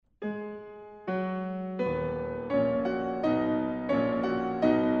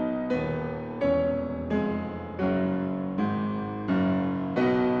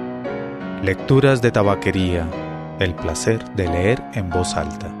Lecturas de tabaquería. El placer de leer en voz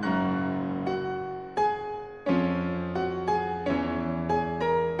alta.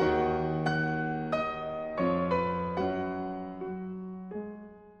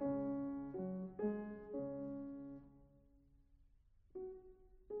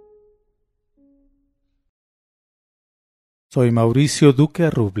 Soy Mauricio Duque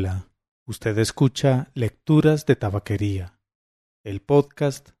Arrubla. Usted escucha Lecturas de tabaquería, el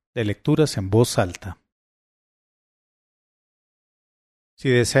podcast de lecturas en voz alta. Si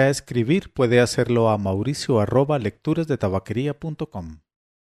desea escribir, puede hacerlo a mauricio@lecturasdetabaquería.com.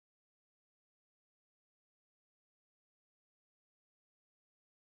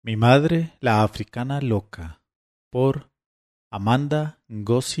 Mi madre, la africana loca, por Amanda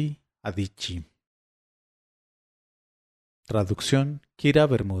Ngozi Adichie. Traducción Kira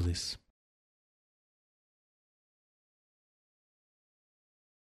Bermúdez.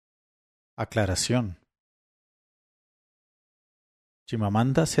 Aclaración.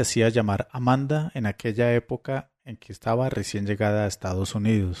 Chimamanda se hacía llamar Amanda en aquella época en que estaba recién llegada a Estados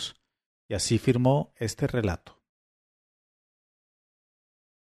Unidos, y así firmó este relato.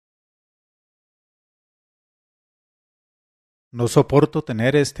 No soporto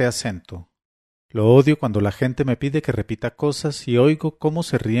tener este acento. Lo odio cuando la gente me pide que repita cosas y oigo cómo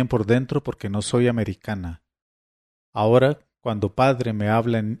se ríen por dentro porque no soy americana. Ahora, cuando padre me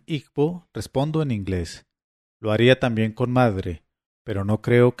habla en Igbo, respondo en inglés. Lo haría también con madre, pero no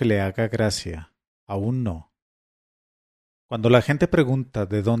creo que le haga gracia. Aún no. Cuando la gente pregunta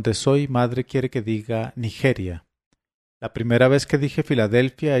de dónde soy, madre quiere que diga Nigeria. La primera vez que dije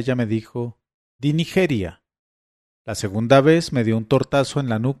Filadelfia, ella me dijo, «Di Nigeria». La segunda vez me dio un tortazo en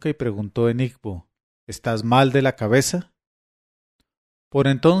la nuca y preguntó en Igbo, «¿Estás mal de la cabeza?». Por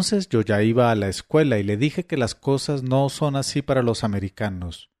entonces yo ya iba a la escuela y le dije que las cosas no son así para los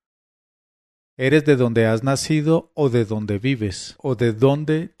americanos. ¿Eres de donde has nacido o de donde vives o de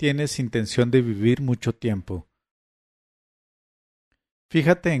donde tienes intención de vivir mucho tiempo?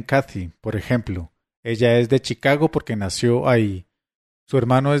 Fíjate en Kathy, por ejemplo. Ella es de Chicago porque nació ahí. Su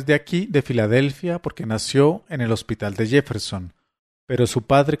hermano es de aquí, de Filadelfia, porque nació en el hospital de Jefferson, pero su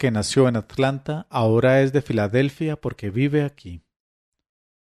padre, que nació en Atlanta, ahora es de Filadelfia porque vive aquí.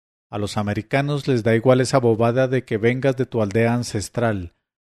 A los americanos les da igual esa bobada de que vengas de tu aldea ancestral,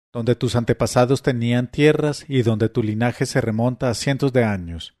 donde tus antepasados tenían tierras y donde tu linaje se remonta a cientos de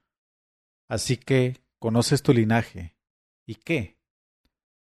años. Así que, conoces tu linaje. ¿Y qué?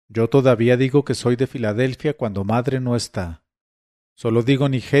 Yo todavía digo que soy de Filadelfia cuando madre no está. Solo digo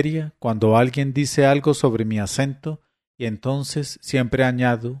Nigeria cuando alguien dice algo sobre mi acento y entonces siempre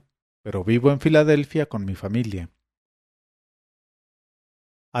añado, pero vivo en Filadelfia con mi familia.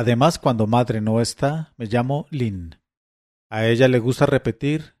 Además, cuando madre no está, me llamo Lynn. A ella le gusta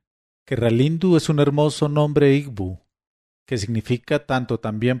repetir que Ralindu es un hermoso nombre Igbo, que significa tanto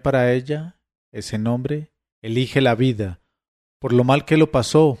también para ella, ese nombre, elige la vida, por lo mal que lo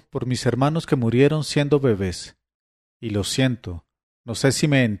pasó, por mis hermanos que murieron siendo bebés. Y lo siento. No sé si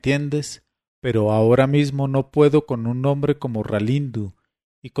me entiendes, pero ahora mismo no puedo con un nombre como Ralindu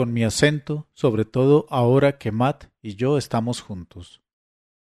y con mi acento, sobre todo ahora que Matt y yo estamos juntos.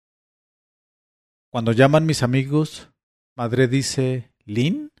 Cuando llaman mis amigos, madre dice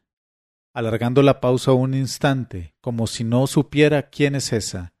 «¿Lynn?», alargando la pausa un instante, como si no supiera quién es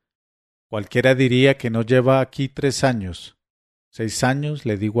esa. Cualquiera diría que no lleva aquí 3 años. 6 años,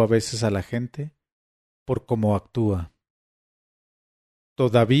 le digo a veces a la gente, por cómo actúa.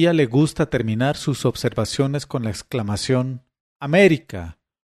 Todavía le gusta terminar sus observaciones con la exclamación «¡América!»,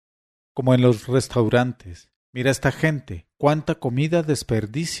 como en los restaurantes. «Mira esta gente, cuánta comida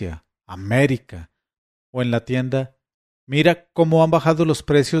desperdicia. ¡América!». O en la tienda «Mira cómo han bajado los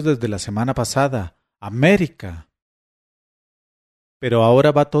precios desde la semana pasada. ¡América!». Pero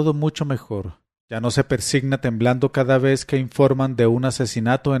ahora va todo mucho mejor. Ya no se persigna temblando cada vez que informan de un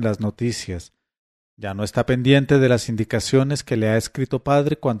asesinato en las noticias. Ya no está pendiente de las indicaciones que le ha escrito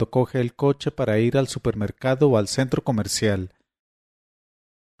padre cuando coge el coche para ir al supermercado o al centro comercial.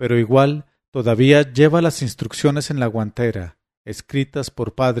 Pero igual todavía lleva las instrucciones en la guantera, escritas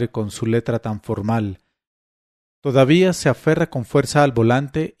por padre con su letra tan formal. Todavía se aferra con fuerza al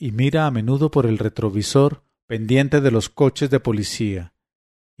volante y mira a menudo por el retrovisor, pendiente de los coches de policía.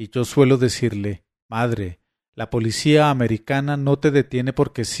 Y yo suelo decirle, madre, la policía americana no te detiene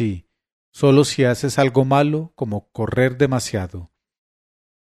porque sí, solo si haces algo malo como correr demasiado.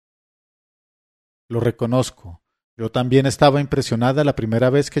 Lo reconozco, yo también estaba impresionada la primera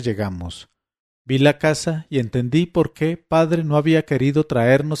vez que llegamos. Vi la casa y entendí por qué padre no había querido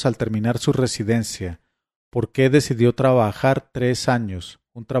traernos al terminar su residencia, por qué decidió trabajar 3 años,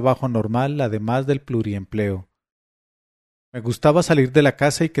 un trabajo normal además del pluriempleo. Me gustaba salir de la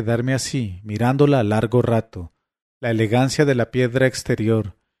casa y quedarme así, mirándola a largo rato, la elegancia de la piedra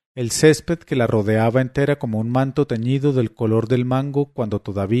exterior, el césped que la rodeaba entera como un manto teñido del color del mango cuando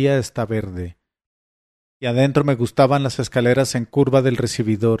todavía está verde. Y adentro me gustaban las escaleras en curva del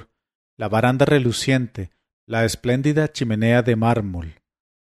recibidor, la baranda reluciente, la espléndida chimenea de mármol.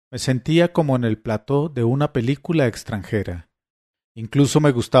 Me sentía como en el plató de una película extranjera. Incluso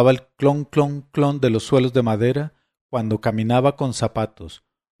me gustaba el clon clon clon de los suelos de madera cuando caminaba con zapatos,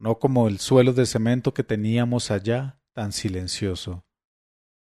 no como el suelo de cemento que teníamos allá, tan silencioso.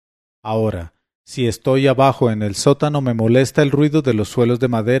 Ahora, si estoy abajo en el sótano me molesta el ruido de los suelos de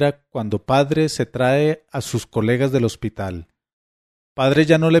madera cuando padre se trae a sus colegas del hospital. Padre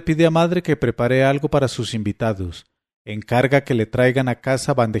ya no le pide a madre que prepare algo para sus invitados. Encarga que le traigan a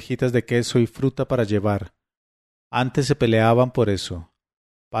casa bandejitas de queso y fruta para llevar. Antes se peleaban por eso.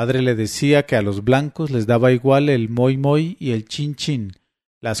 Padre le decía que a los blancos les daba igual el moi moi y el chin chin,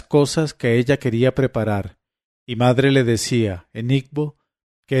 las cosas que ella quería preparar, y madre le decía, en Igbo,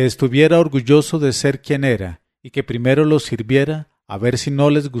 que estuviera orgulloso de ser quien era y que primero los sirviera a ver si no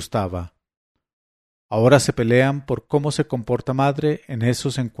les gustaba. Ahora se pelean por cómo se comporta madre en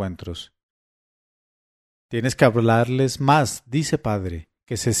esos encuentros. Tienes que hablarles más, dice padre,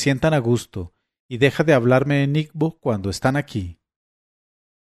 que se sientan a gusto, y deja de hablarme en Igbo cuando están aquí.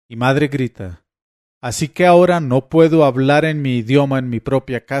 Y madre grita, ¿así que ahora no puedo hablar en mi idioma en mi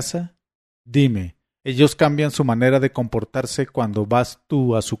propia casa? Dime, ¿ellos cambian su manera de comportarse cuando vas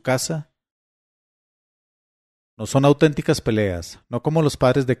tú a su casa? No son auténticas peleas, no como los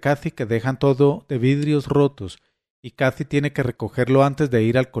padres de Kathy que dejan todo de vidrios rotos y Kathy tiene que recogerlo antes de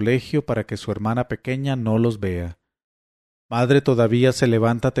ir al colegio para que su hermana pequeña no los vea. Madre todavía se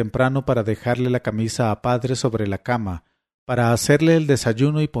levanta temprano para dejarle la camisa a padre sobre la cama, para hacerle el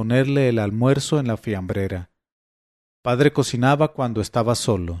desayuno y ponerle el almuerzo en la fiambrera. Padre cocinaba cuando estaba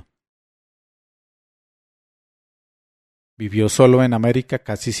solo. Vivió solo en América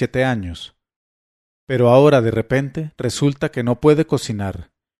casi 7 años. Pero ahora de repente resulta que no puede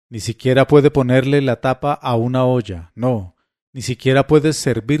cocinar. Ni siquiera puede ponerle la tapa a una olla, no, ni siquiera puede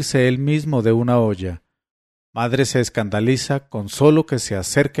servirse él mismo de una olla. Madre se escandaliza con solo que se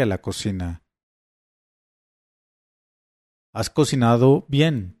acerque a la cocina. Has cocinado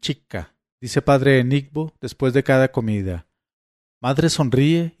bien, chica, dice padre en Igbo después de cada comida. Madre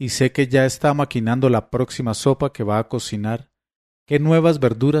sonríe y sé que ya está maquinando la próxima sopa que va a cocinar. ¿Qué nuevas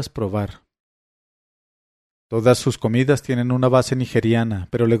verduras probar? Todas sus comidas tienen una base nigeriana,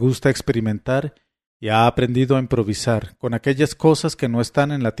 pero le gusta experimentar y ha aprendido a improvisar con aquellas cosas que no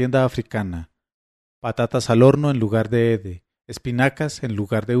están en la tienda africana. Patatas al horno en lugar de ede, espinacas en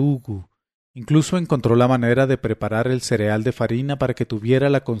lugar de ugu. Incluso encontró la manera de preparar el cereal de farina para que tuviera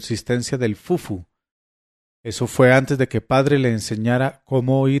la consistencia del fufu. Eso fue antes de que padre le enseñara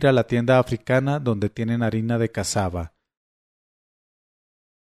cómo ir a la tienda africana donde tienen harina de cazaba.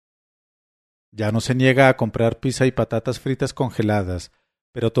 Ya no se niega a comprar pizza y patatas fritas congeladas,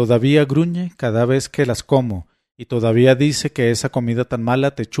 pero todavía gruñe cada vez que las como, y todavía dice que esa comida tan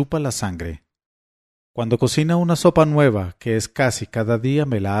mala te chupa la sangre. Cuando cocina una sopa nueva, que es casi cada día,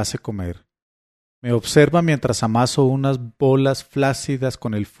 me la hace comer. Me observa mientras amaso unas bolas flácidas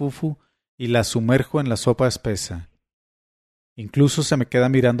con el fufu y las sumerjo en la sopa espesa. Incluso se me queda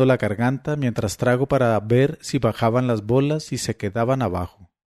mirando la garganta mientras trago para ver si bajaban las bolas y se quedaban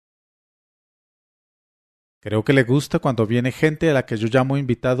abajo. Creo que le gusta cuando viene gente a la que yo llamo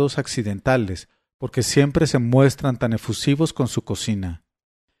invitados accidentales, porque siempre se muestran tan efusivos con su cocina.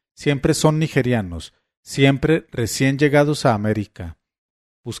 Siempre son nigerianos, siempre recién llegados a América.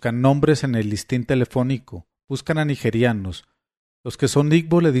 Buscan nombres en el listín telefónico, buscan a nigerianos. Los que son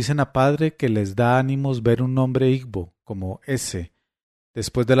Igbo le dicen a padre que les da ánimos ver un nombre Igbo, como ese,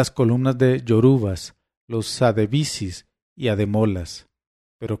 después de las columnas de Yorubas, los Adebisis y Ademolas.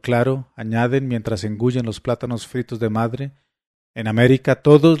 Pero claro, añaden mientras engullen los plátanos fritos de madre, en América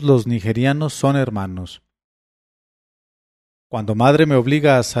todos los nigerianos son hermanos. Cuando madre me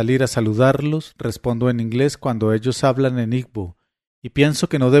obliga a salir a saludarlos, respondo en inglés cuando ellos hablan en Igbo, y pienso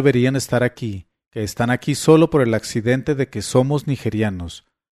que no deberían estar aquí, que están aquí solo por el accidente de que somos nigerianos.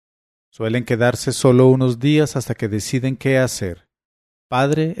 Suelen quedarse solo unos días hasta que deciden qué hacer.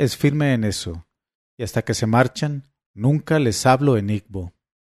 Padre es firme en eso, y hasta que se marchan, nunca les hablo en Igbo.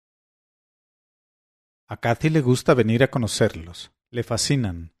 A Kathy le gusta venir a conocerlos, le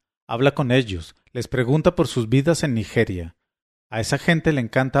fascinan, habla con ellos, les pregunta por sus vidas en Nigeria. A esa gente le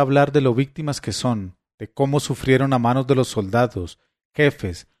encanta hablar de lo víctimas que son, de cómo sufrieron a manos de los soldados,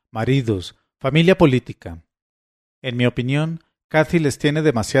 jefes, maridos, familia política. En mi opinión, Kathy les tiene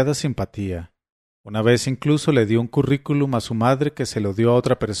demasiada simpatía. Una vez incluso le dio un currículum a su madre que se lo dio a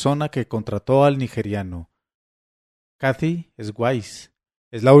otra persona que contrató al nigeriano. Kathy es wise.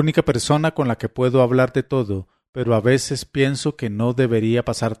 Es la única persona con la que puedo hablar de todo, pero a veces pienso que no debería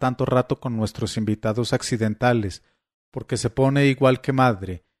pasar tanto rato con nuestros invitados accidentales, porque se pone igual que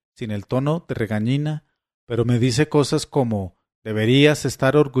madre, sin el tono de regañina, pero me dice cosas como «deberías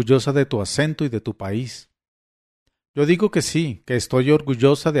estar orgullosa de tu acento y de tu país». Yo digo que sí, que estoy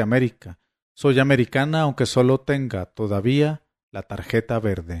orgullosa de América. Soy americana aunque solo tenga, todavía, la tarjeta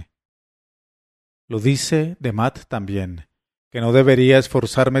verde. Lo dice de Matt también, que no debería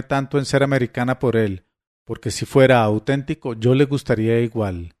esforzarme tanto en ser americana por él, porque si fuera auténtico yo le gustaría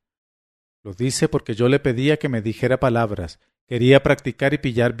igual. Lo dice porque yo le pedía que me dijera palabras, quería practicar y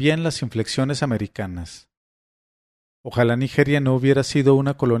pillar bien las inflexiones americanas. Ojalá Nigeria no hubiera sido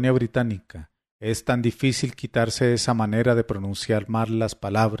una colonia británica. Es tan difícil quitarse esa manera de pronunciar mal las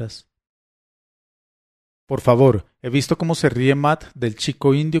palabras. Por favor, he visto cómo se ríe Matt del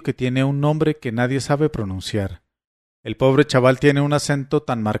chico indio que tiene un nombre que nadie sabe pronunciar. El pobre chaval tiene un acento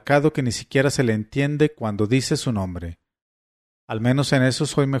tan marcado que ni siquiera se le entiende cuando dice su nombre. Al menos en eso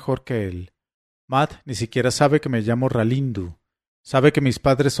soy mejor que él. Matt ni siquiera sabe que me llamo Ralindu. Sabe que mis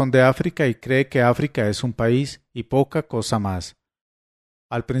padres son de África y cree que África es un país y poca cosa más.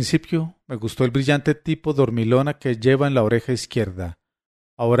 Al principio me gustó el brillante tipo dormilona que lleva en la oreja izquierda.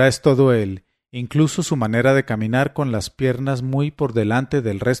 Ahora es todo él, incluso su manera de caminar con las piernas muy por delante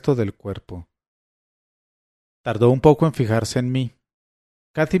del resto del cuerpo. Tardó un poco en fijarse en mí.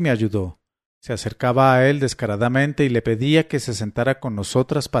 Kathy me ayudó. Se acercaba a él descaradamente y le pedía que se sentara con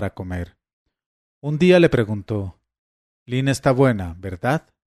nosotras para comer. Un día le preguntó, «Lynn está buena,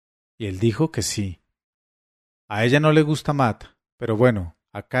 ¿verdad?» Y él dijo que sí. A ella no le gusta Matt, pero bueno,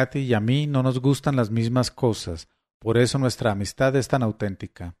 a Kathy y a mí no nos gustan las mismas cosas, por eso nuestra amistad es tan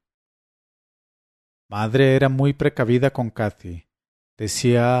auténtica. Madre era muy precavida con Kathy.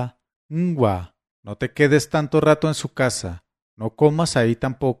 Decía, «Ngwa, no te quedes tanto rato en su casa, no comas ahí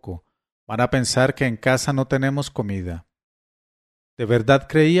tampoco, van a pensar que en casa no tenemos comida». De verdad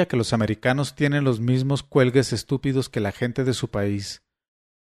creía que los americanos tienen los mismos cuelgues estúpidos que la gente de su país.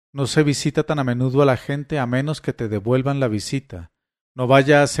 No se visita tan a menudo a la gente a menos que te devuelvan la visita. No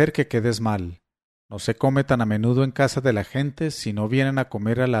vaya a ser que quedes mal. No se come tan a menudo en casa de la gente si no vienen a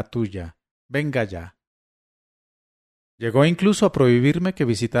comer a la tuya. Venga ya. Llegó incluso a prohibirme que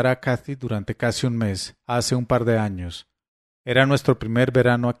visitara a Kathy durante casi un mes, hace un par de años. Era nuestro primer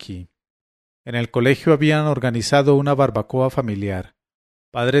verano aquí. En el colegio habían organizado una barbacoa familiar.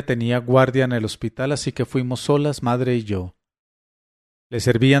 Padre tenía guardia en el hospital, así que fuimos solas, madre y yo. ¿Le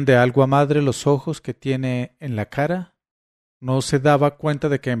servían de algo a madre los ojos que tiene en la cara? ¿No se daba cuenta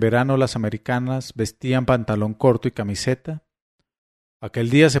de que en verano las americanas vestían pantalón corto y camiseta? Aquel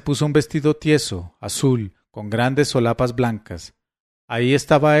día se puso un vestido tieso, azul, con grandes solapas blancas. Ahí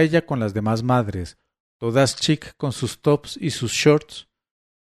estaba ella con las demás madres, todas chic con sus tops y sus shorts.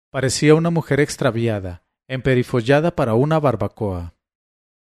 Parecía una mujer extraviada, emperifollada para una barbacoa.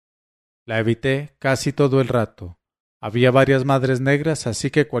 La evité casi todo el rato. Había varias madres negras, así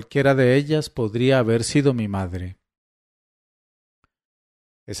que cualquiera de ellas podría haber sido mi madre.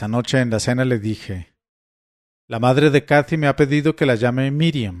 Esa noche en la cena le dije, «La madre de Kathy me ha pedido que la llame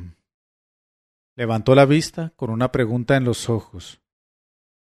Miriam». Levantó la vista con una pregunta en los ojos.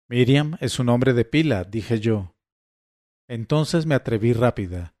 «Miriam es un nombre de pila», dije yo. Entonces me atreví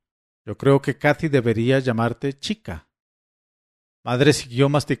rápida. «Yo creo que Kathy debería llamarte Chica». Madre siguió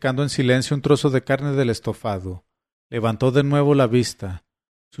masticando en silencio un trozo de carne del estofado. Levantó de nuevo la vista.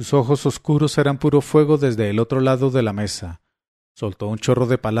 Sus ojos oscuros eran puro fuego desde el otro lado de la mesa. Soltó un chorro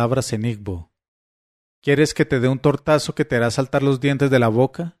de palabras en igbo. ¿Quieres que te dé un tortazo que te hará saltar los dientes de la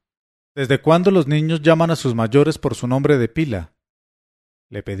boca? ¿Desde cuándo los niños llaman a sus mayores por su nombre de pila?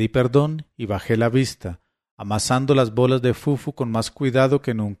 Le pedí perdón y bajé la vista, amasando las bolas de fufu con más cuidado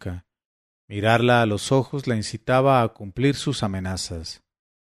que nunca. Mirarla a los ojos la incitaba a cumplir sus amenazas.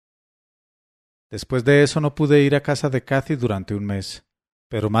 Después de eso no pude ir a casa de Kathy durante un mes,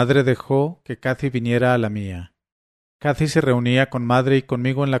 pero madre dejó que Kathy viniera a la mía. Kathy se reunía con madre y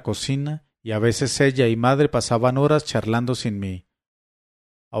conmigo en la cocina y a veces ella y madre pasaban horas charlando sin mí.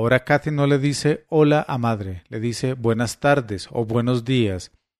 Ahora Kathy no le dice hola a madre, le dice buenas tardes o buenos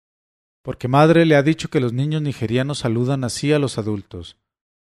días, porque madre le ha dicho que los niños nigerianos saludan así a los adultos.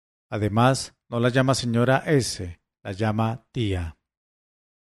 Además, no la llama señora S, la llama tía.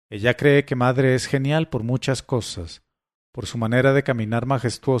 Ella cree que madre es genial por muchas cosas, por su manera de caminar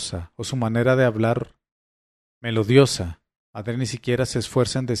majestuosa o su manera de hablar melodiosa. Madre ni siquiera se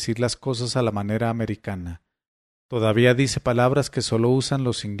esfuerza en decir las cosas a la manera americana. Todavía dice palabras que solo usan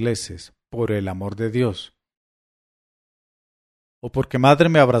los ingleses, por el amor de Dios. O porque madre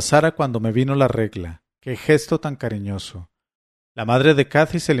me abrazara cuando me vino la regla. ¡Qué gesto tan cariñoso! La madre de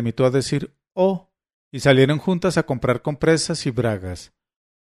Cathy se limitó a decir «oh» y salieron juntas a comprar compresas y bragas.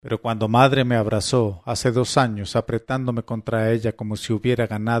 Pero cuando madre me abrazó hace 2 años apretándome contra ella como si hubiera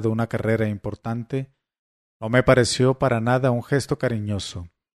ganado una carrera importante, no me pareció para nada un gesto cariñoso.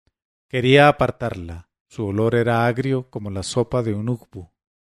 Quería apartarla. Su olor era agrio como la sopa de un ugbu.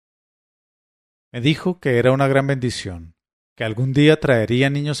 Me dijo que era una gran bendición, que algún día traería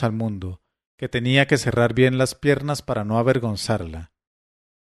niños al mundo, que tenía que cerrar bien las piernas para no avergonzarla.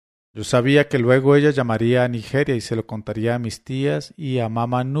 Yo sabía que luego ella llamaría a Nigeria y se lo contaría a mis tías y a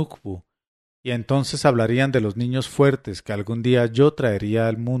Mama Nukbu, y entonces hablarían de los niños fuertes que algún día yo traería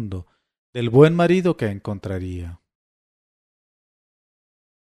al mundo, del buen marido que encontraría.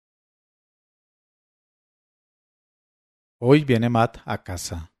 Hoy viene Matt a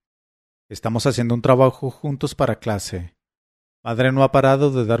casa. Estamos haciendo un trabajo juntos para clase. Madre no ha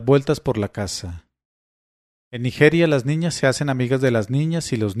parado de dar vueltas por la casa. En Nigeria las niñas se hacen amigas de las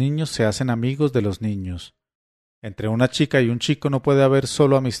niñas y los niños se hacen amigos de los niños. Entre una chica y un chico no puede haber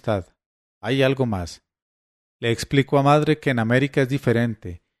solo amistad. Hay algo más. Le explico a madre que en América es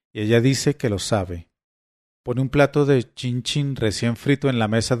diferente, y ella dice que lo sabe. Pone un plato de chin chin recién frito en la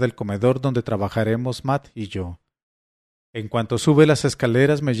mesa del comedor donde trabajaremos Matt y yo. En cuanto sube las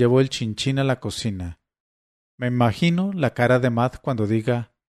escaleras me llevo el chin chin a la cocina. Me imagino la cara de Matt cuando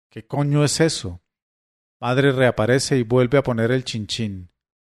diga ¿qué coño es eso? Madre reaparece y vuelve a poner el chinchín.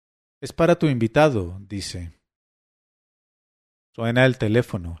 Es para tu invitado, dice. Suena el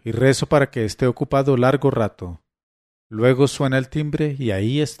teléfono y rezo para que esté ocupado largo rato. Luego suena el timbre y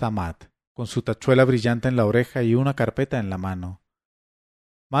ahí está Matt, con su tachuela brillante en la oreja y una carpeta en la mano.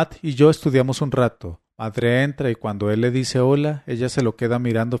 Matt y yo estudiamos un rato. Madre entra y cuando él le dice hola, ella se lo queda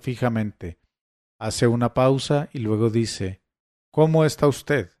mirando fijamente. Hace una pausa y luego dice, ¿cómo está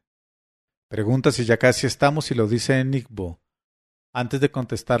usted? Pregunta si ya casi estamos y lo dice en Igbo. Antes de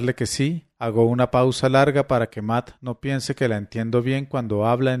contestarle que sí, hago una pausa larga para que Matt no piense que la entiendo bien cuando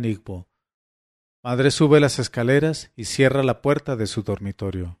habla en Igbo. Madre sube las escaleras y cierra la puerta de su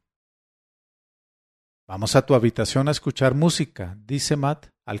dormitorio. Vamos a tu habitación a escuchar música, dice Matt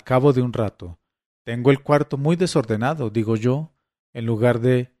al cabo de un rato. Tengo el cuarto muy desordenado, digo yo, en lugar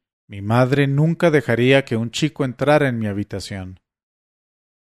de mi madre nunca dejaría que un chico entrara en mi habitación.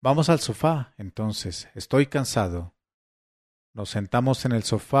 Vamos al sofá, entonces. Estoy cansado. Nos sentamos en el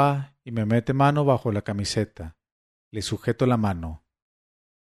sofá y me mete mano bajo la camiseta. Le sujeto la mano.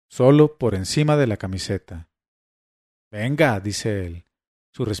 Solo por encima de la camiseta. Venga, dice él.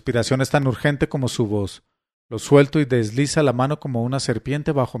 Su respiración es tan urgente como su voz. Lo suelto y desliza la mano como una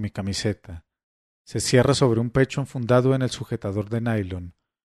serpiente bajo mi camiseta. Se cierra sobre un pecho enfundado en el sujetador de nylon.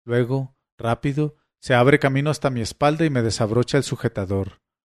 Luego, rápido, se abre camino hasta mi espalda y me desabrocha el sujetador.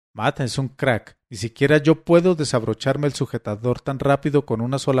 Matt es un crack. Ni siquiera yo puedo desabrocharme el sujetador tan rápido con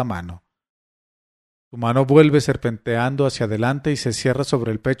una sola mano. Su mano vuelve serpenteando hacia adelante y se cierra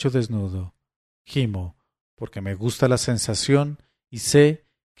sobre el pecho desnudo. Gimo, porque me gusta la sensación y sé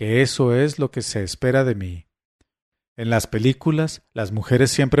que eso es lo que se espera de mí. En las películas, las mujeres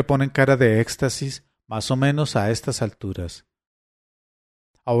siempre ponen cara de éxtasis más o menos a estas alturas.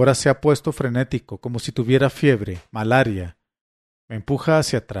 Ahora se ha puesto frenético, como si tuviera fiebre, malaria. Me empuja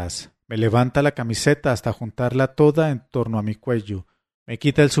hacia atrás, me levanta la camiseta hasta juntarla toda en torno a mi cuello, me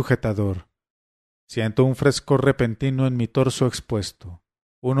quita el sujetador. Siento un frescor repentino en mi torso expuesto,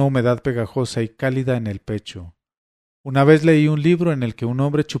 una humedad pegajosa y cálida en el pecho. Una vez leí un libro en el que un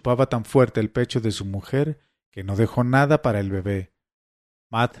hombre chupaba tan fuerte el pecho de su mujer que no dejó nada para el bebé.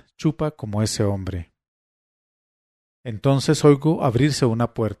 Matt chupa como ese hombre. Entonces oigo abrirse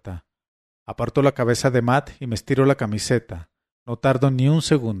una puerta. Aparto la cabeza de Matt y me estiro la camiseta. No tardo ni un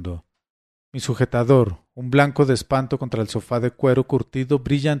segundo. Mi sujetador, un blanco de espanto contra el sofá de cuero curtido,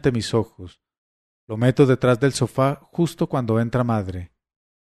 brilla ante mis ojos. Lo meto detrás del sofá justo cuando entra madre.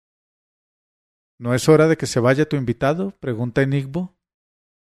 ¿No es hora de que se vaya tu invitado? Pregunta Enigbo.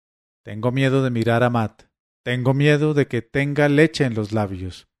 Tengo miedo de mirar a Matt. Tengo miedo de que tenga leche en los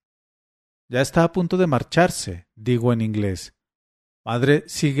labios. Ya está a punto de marcharse, digo en inglés. Madre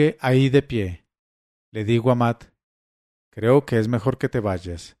sigue ahí de pie. Le digo a Matt, creo que es mejor que te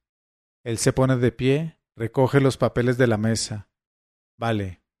vayas. Él se pone de pie, recoge los papeles de la mesa.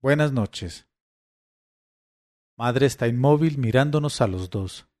 Vale, buenas noches. Madre está inmóvil mirándonos a los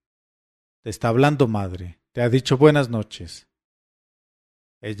dos. Te está hablando, madre. Te ha dicho buenas noches.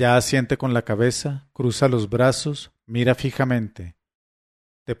 Ella asiente con la cabeza, cruza los brazos, mira fijamente.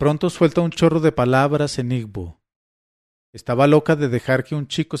 De pronto suelta un chorro de palabras en Igbo. Estaba loca de dejar que un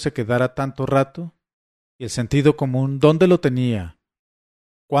chico se quedara tanto rato. Y el sentido común, ¿dónde lo tenía?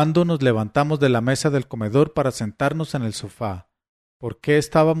 ¿Cuándo nos levantamos de la mesa del comedor para sentarnos en el sofá? ¿Por qué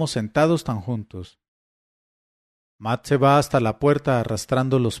estábamos sentados tan juntos? Matt se va hasta la puerta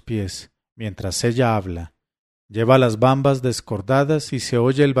arrastrando los pies, mientras ella habla. Lleva las bambas descordadas y se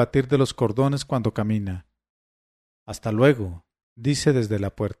oye el batir de los cordones cuando camina. Hasta luego, dice desde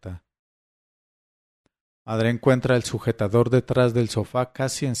la puerta. Madre encuentra el sujetador detrás del sofá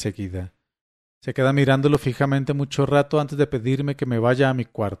casi enseguida. Se queda mirándolo fijamente mucho rato antes de pedirme que me vaya a mi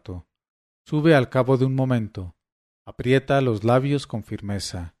cuarto. Sube al cabo de un momento. Aprieta los labios con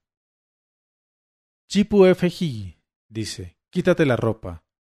firmeza. Chipu FG, dice, quítate la ropa.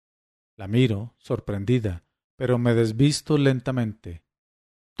 La miro, sorprendida, pero me desvisto lentamente.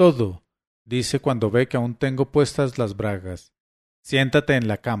 Todo, dice cuando ve que aún tengo puestas las bragas. Siéntate en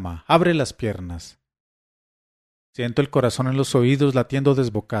la cama, abre las piernas. Siento el corazón en los oídos latiendo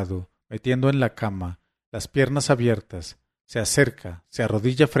desbocado, metiendo en la cama, las piernas abiertas. Se acerca, se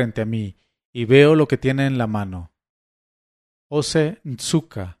arrodilla frente a mí, y veo lo que tiene en la mano. Ose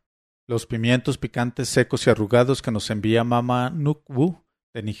Nzuka, los pimientos picantes secos y arrugados que nos envía Mama Nukwu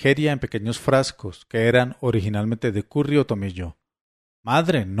de Nigeria en pequeños frascos, que eran originalmente de curry o tomillo.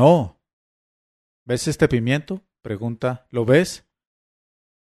 ¡Madre, no! ¿Ves este pimiento? Pregunta. ¿Lo ves?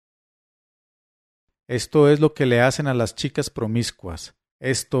 Esto es lo que le hacen a las chicas promiscuas.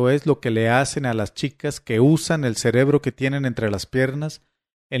 Esto es lo que le hacen a las chicas que usan el cerebro que tienen entre las piernas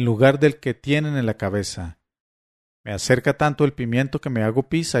en lugar del que tienen en la cabeza. Me acerca tanto el pimiento que me hago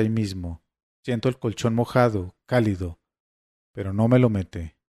pis ahí mismo. Siento el colchón mojado, cálido, pero no me lo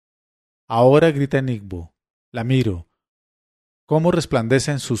mete. Ahora grita en Igbo. La miro. Cómo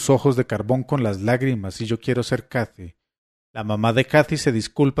resplandecen sus ojos de carbón con las lágrimas y yo quiero ser Kathy. La mamá de Kathy se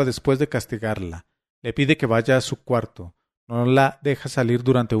disculpa después de castigarla. Le pide que vaya a su cuarto. No la deja salir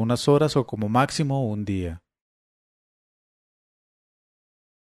durante unas horas o como máximo un día.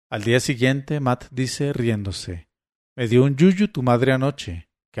 Al día siguiente, Matt dice riéndose. Me dio un yuyu tu madre anoche.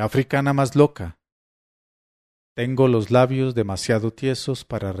 ¡Qué africana más loca! Tengo los labios demasiado tiesos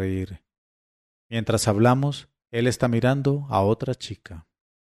para reír. Mientras hablamos, él está mirando a otra chica.